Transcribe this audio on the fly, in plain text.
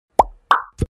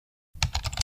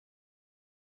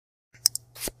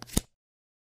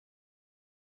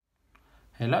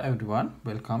Hello everyone,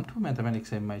 welcome to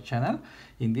Mathematics in my channel.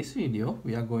 In this video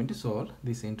we are going to solve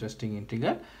this interesting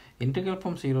integral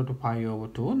from 0 to pi over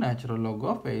 2 natural log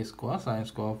of a square sine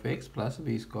square of x plus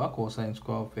b square cosine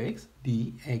square of x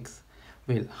dx.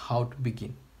 Well, how to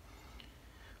begin?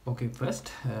 Okay,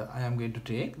 first I am going to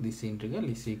take this integral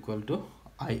is equal to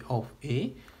I of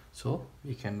a, so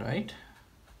we can write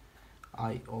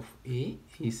I of a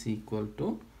is equal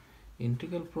to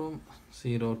integral from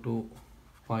 0 to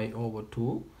pi over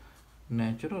 2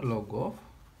 natural log of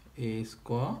a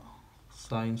square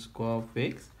sine square of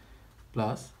x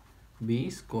plus b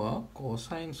square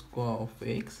cosine square of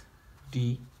x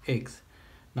dx.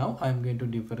 Now I am going to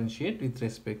differentiate with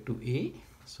respect to a.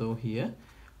 So here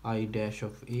I dash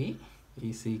of a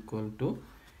is equal to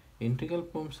integral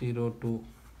from 0 to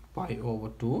pi over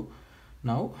 2.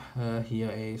 Now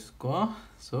here a square,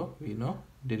 so we know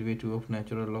derivative of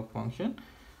natural log function.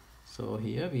 So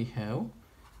here we have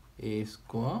a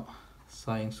square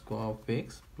sine square of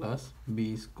x plus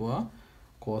b square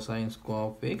cosine square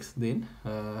of x. Then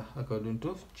according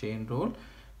to chain rule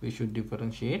we should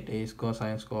differentiate a square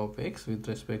sine square of x with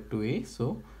respect to a.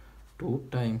 So 2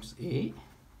 times a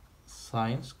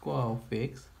sine square of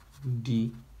x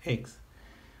dx.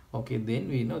 Okay, then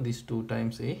we know this 2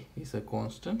 times a is a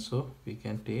constant, so we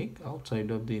can take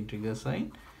outside of the integral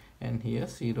sign, and here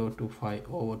 0 to 5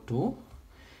 over 2.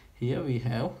 Here we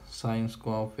have sine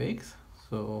square of x,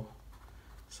 so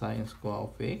sine square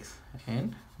of x,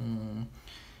 and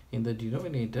in the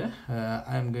denominator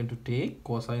I am going to take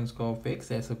cosine square of x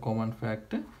as a common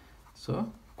factor,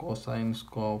 so cosine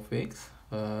square of x.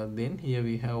 Then here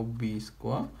we have b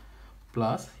square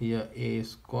plus here a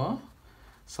square.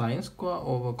 Sine square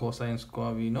over cosine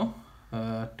square we know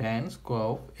tan square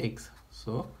of x,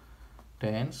 so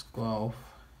tan square of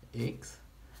x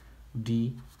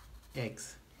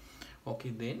dx. Okay,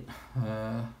 then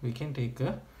we can take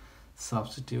a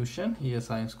substitution. Here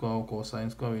sine square or cosine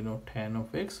square we know tan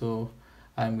of x, so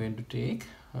I am going to take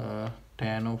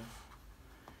tan of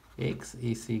x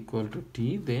is equal to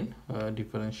t, then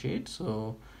differentiate.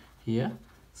 So here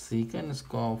secant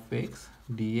square of x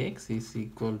dx is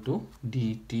equal to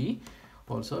dt.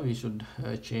 Also we should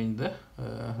change the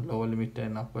lower limit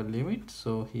and upper limit.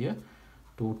 So here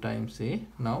 2 times a.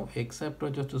 Now x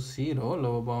approaches to 0,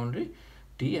 lower boundary,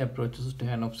 t approaches to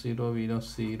tan of 0, we know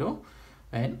 0,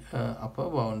 and upper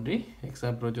boundary x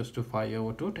approaches to 5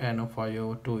 over 2, tan of 5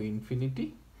 over 2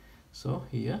 infinity. So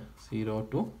here 0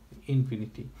 to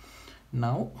infinity.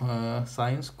 Now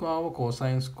sine square over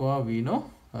cosine square we know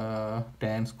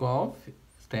tan square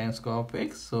of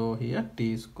x, so here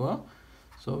t square,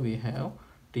 so we have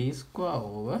t square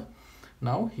over,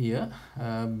 now here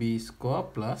b square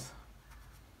plus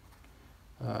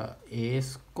a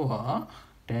square,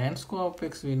 tan square of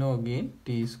x we know again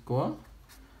t square,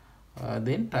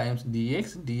 then times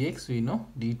dx we know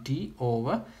dt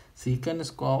over secant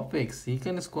square of x.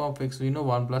 Secant square of x we know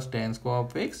 1 plus tan square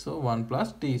of x, so 1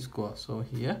 plus t square, so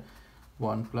here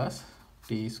 1 plus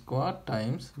t square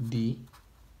times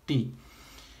dt.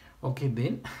 Okay,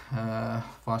 then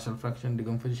partial fraction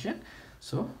decomposition.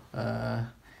 So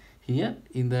here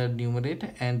in the numerator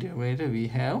and denominator we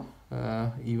have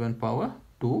even power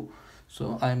 2,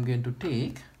 so I am going to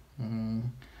take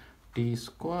t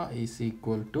square is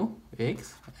equal to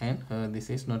x, and this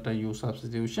is not a u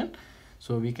substitution,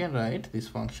 so we can write this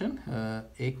function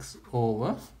x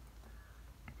over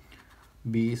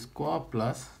b square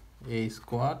plus a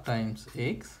square times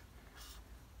x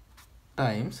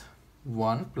times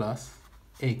 1 plus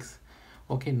x.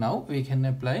 Okay, now we can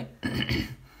apply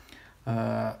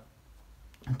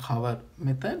cover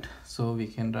method, so we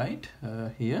can write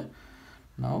here.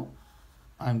 Now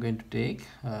I'm going to take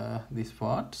this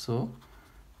part, so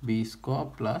b square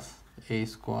plus a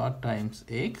square times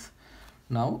x.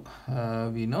 Now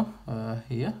we know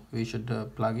here we should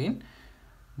plug in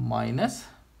minus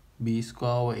b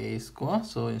square over a square,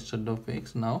 so instead of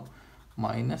x now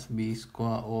minus b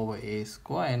square over a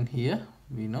square, and here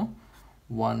we know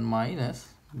 1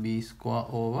 minus b square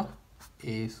over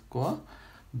a square.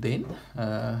 Then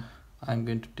I'm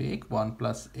going to take 1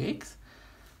 plus x,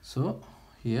 so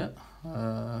here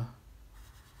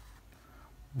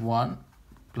 1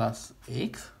 plus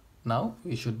x. Now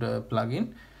we should plug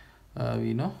in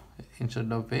we know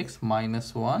instead of x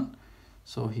minus 1,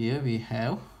 so here we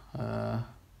have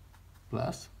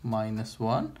plus minus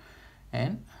 1,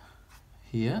 and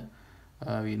here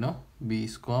we know b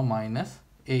square minus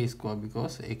a square,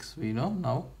 because x we know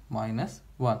now minus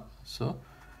 1, so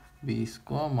b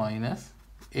square minus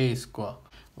a square.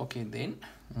 Okay, then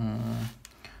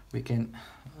we can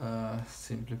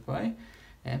simplify,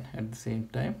 and at the same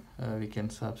time we can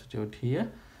substitute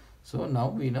here. So now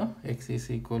we know x is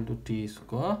equal to t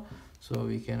square. So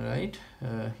we can write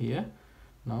here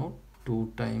now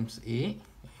 2 times a,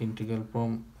 integral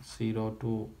from 0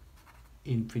 to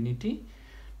infinity.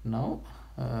 Now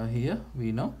here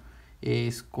we know a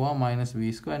square minus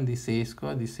b square, and this a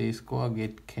square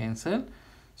get cancelled.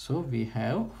 So we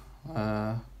have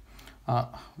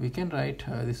we can write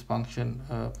this function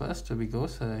first,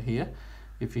 because here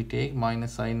if we take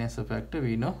minus sign as a factor,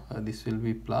 we know this will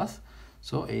be plus.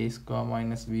 So a square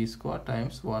minus b square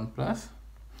times 1 plus.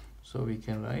 So we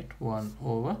can write 1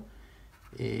 over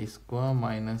a square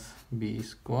minus b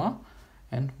square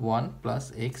and 1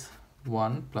 plus x,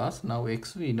 1 plus, now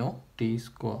x we know t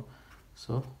square.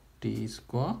 So t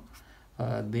square,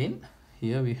 then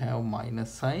here we have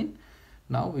minus sign.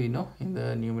 Now we know in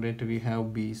the numerator we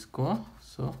have b square.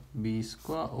 So b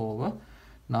square over,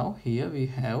 now here we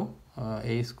have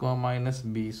a square minus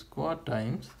b square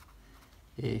times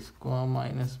a square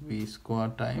minus b square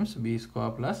times b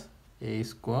square plus a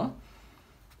square,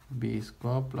 b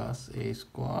square plus a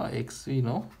square, x we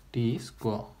know t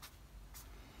square,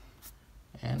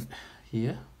 and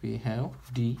here we have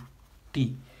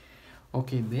dt.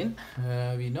 Okay, then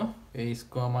we know a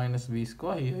square minus b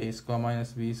square, here a square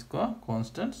minus b square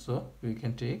constant, so we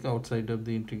can take outside of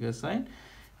the integral sign,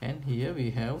 and here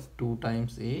we have 2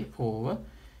 times a over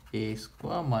a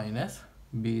square minus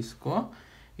b square,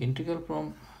 integral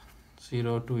from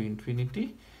 0 to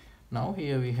infinity. Now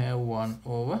here we have 1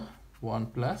 over 1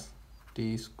 plus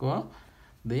t square,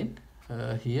 then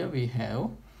here we have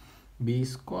b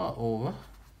square over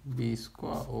b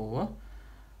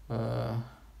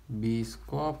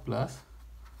square plus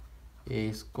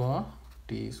a square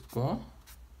t square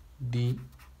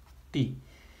dt.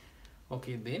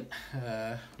 Okay, then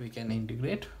we can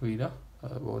integrate. We know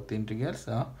both integrals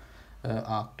are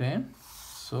arctan,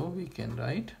 so we can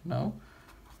write now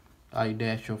I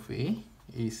dash of a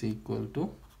is equal to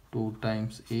 2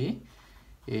 times a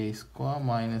square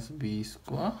minus b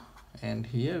square, and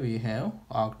here we have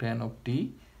arctan of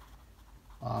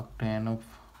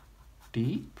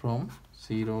t from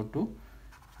 0 to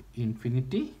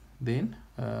infinity, then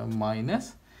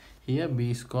minus, here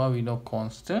b square we know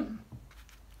constant,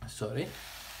 sorry,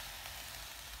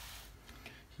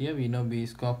 here we know b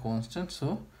square constant,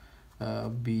 so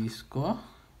b square,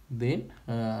 then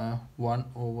 1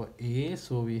 over a,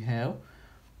 so we have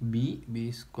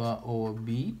b square over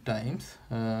b times,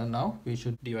 now we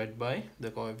should divide by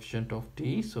the coefficient of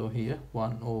t, so here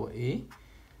 1 over a,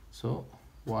 so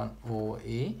 1 over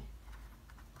a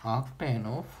arctan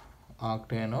of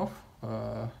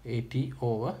at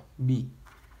over b,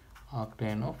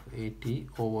 arctan of at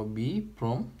over b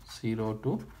from 0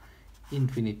 to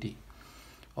infinity.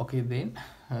 Okay, then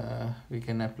we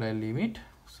can apply limit.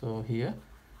 So here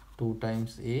 2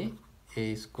 times a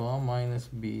square minus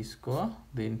b square,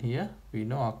 then here we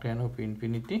know arctan of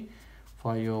infinity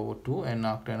 5 over 2 and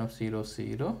arctan of 0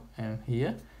 0, and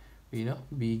here we know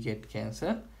b get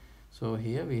cancelled, so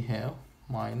here we have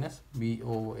minus b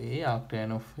over a,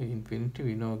 arctan of infinity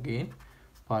we know again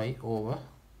 5 over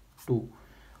 2.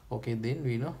 Okay, then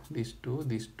we know this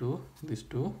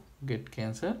 2 get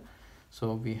cancelled,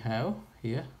 so we have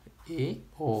here a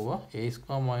over a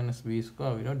square minus b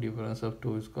square, we know difference of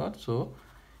 2 square, so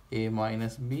a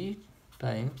minus b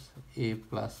times a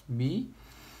plus b,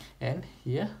 and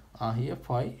here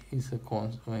 5 is a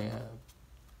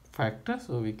factor,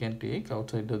 so we can take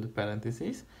outside of the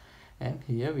parentheses, and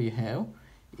here we have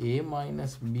a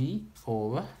minus b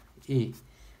over a,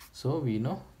 so we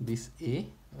know this a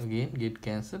again get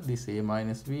cancelled, this a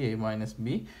minus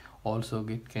b also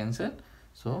get cancelled,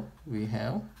 so we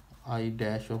have I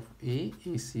dash of a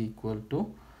is equal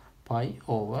to pi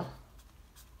over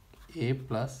a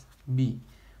plus b,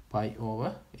 pi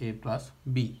over a plus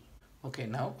b. Okay,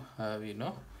 now we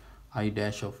know I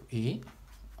dash of a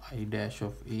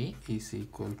is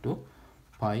equal to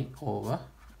pi over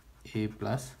a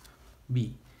plus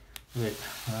b. Well,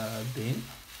 then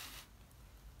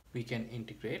we can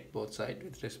integrate both sides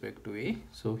with respect to a.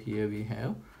 So here we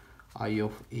have I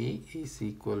of a is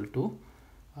equal to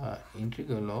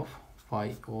integral of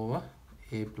pi over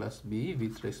a plus b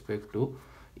with respect to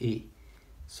a.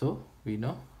 So we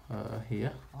know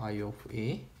here I of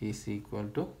a is equal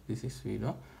to, this is we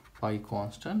know pi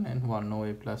constant, and 1 over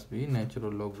a plus b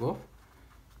natural log of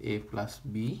a plus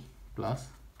b plus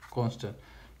constant.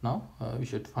 Now we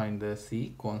should find the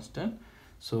c constant,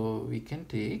 so we can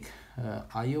take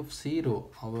I of 0,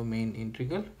 our main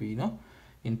integral, we know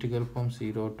integral from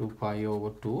 0 to pi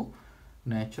over 2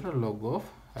 natural log of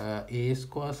a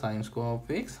square sine square of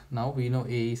x. Now we know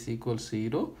a is equal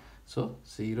 0, so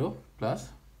 0 plus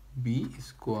b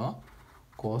square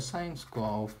cosine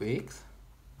square of x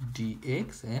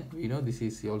dx, and we know this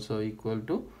is also equal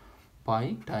to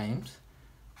pi times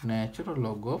natural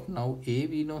log of, now a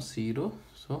we know 0,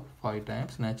 so 5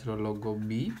 times natural log of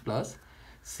b plus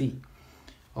c.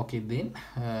 Okay, then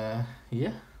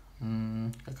here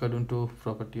according to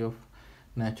property of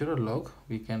natural log,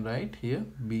 we can write here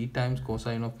b times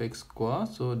cosine of x square,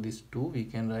 so this 2 we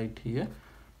can write here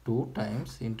 2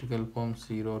 times integral from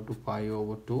 0 to pi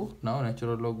over 2. Now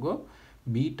natural log of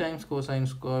b times cosine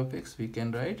square of x, we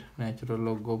can write natural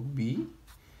log of b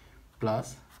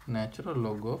plus natural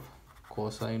log of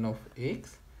cosine of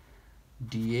x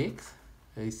dx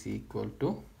is equal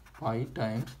to pi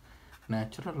times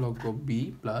natural log of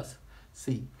b plus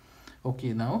c.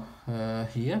 Okay, now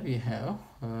here we have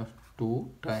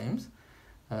 2 times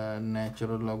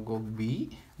natural log of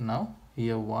b, now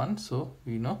here 1, so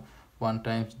we know 1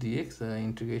 times dx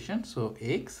integration, so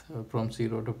x from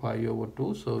 0 to pi over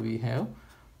 2, so we have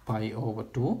pi over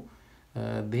 2.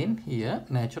 Then here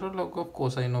natural log of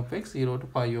cosine of x 0 to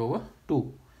pi over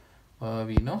 2,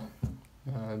 we know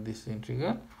this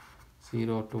integral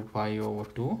 0 to pi over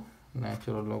 2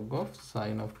 natural log of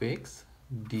sine of x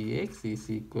dx is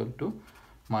equal to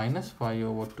minus pi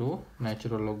over 2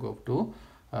 natural log of 2.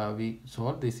 We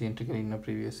solved this integral in a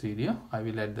previous video. I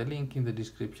will add the link in the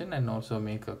description and also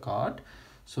make a card.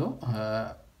 So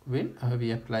when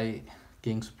we apply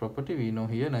King's property, we know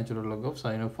here natural log of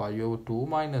sine of pi over 2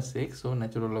 minus x, so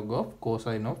natural log of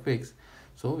cosine of x.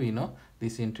 So we know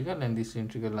this integral and this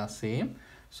integral are same,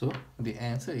 so the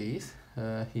answer is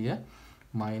here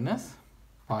minus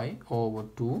pi over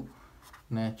 2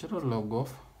 natural log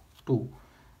of 2,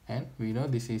 and we know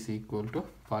this is equal to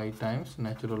pi times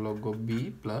natural log of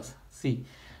b plus c.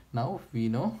 Now we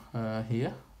know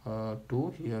here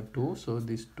 2, here 2, so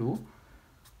this 2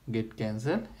 get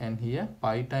cancelled, and here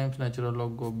pi times natural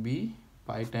log of b,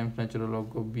 pi times natural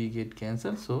log of b get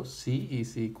cancelled, so c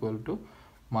is equal to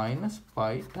minus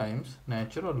pi times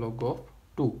natural log of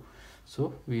 2.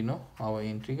 So we know our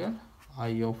integral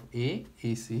I of a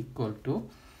is equal to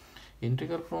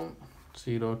integral from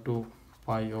 0 to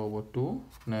pi over 2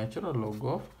 natural log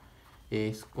of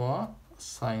a square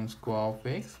sine square of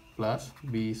x plus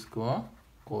b square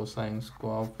cosine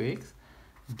square of x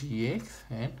dx,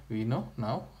 and we know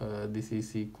now this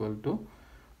is equal to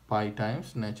pi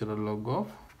times natural log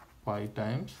of pi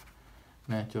times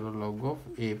natural log of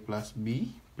a plus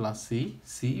b plus c.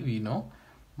 C we know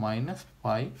minus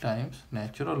pi times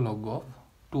natural log of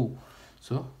 2.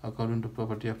 So according to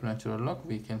property of natural log,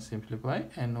 we can simplify,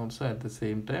 and also at the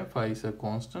same time phi is a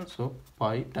constant, so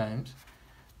pi times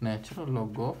natural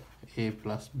log of a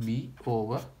plus b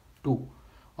over 2.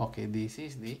 Okay, this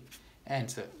is the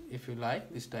answer. If you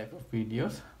like this type of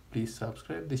videos, please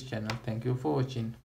subscribe this channel. Thank you for watching.